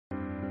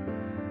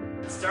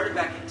It started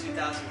back in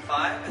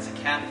 2005 as a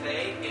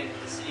cafe in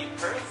the city of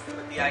Perth,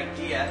 but the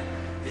idea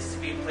is to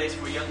be a place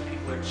where young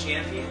people are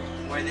championed,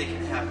 where they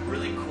can have a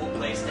really cool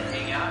place to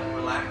hang out and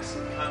relax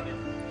and come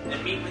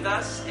and meet with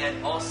us,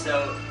 and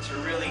also to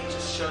really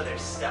just show their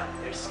stuff,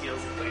 their skills.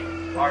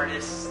 If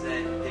artists,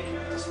 then they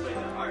can display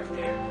their art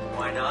there.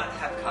 Why not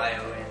have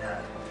Kaio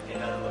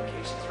in other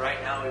locations?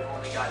 Right now we've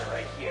only got it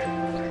right here,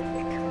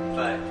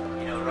 but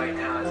you know, right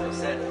now, as I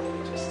said,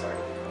 we just started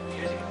a couple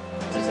years ago.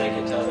 To take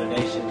it to other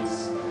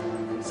nations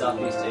in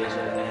Southeast Asia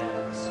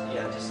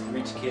and just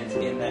reach kids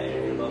in that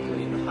area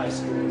locally in the high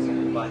schools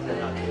and invite them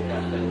out to the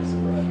cafes.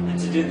 And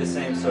to do the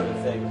same sort of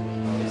thing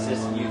is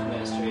just youth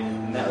ministry,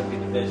 and that would be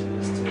the vision,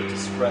 is to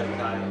spread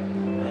Kaio.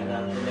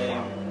 And the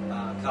name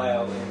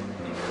Kaio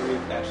in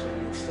Greek actually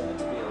means to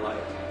be a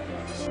light.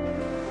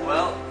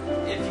 Well,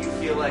 if you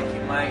feel like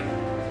you might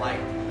like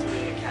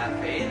doing a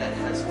cafe that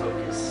has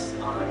focus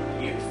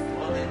on youth,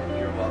 well then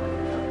you're welcome.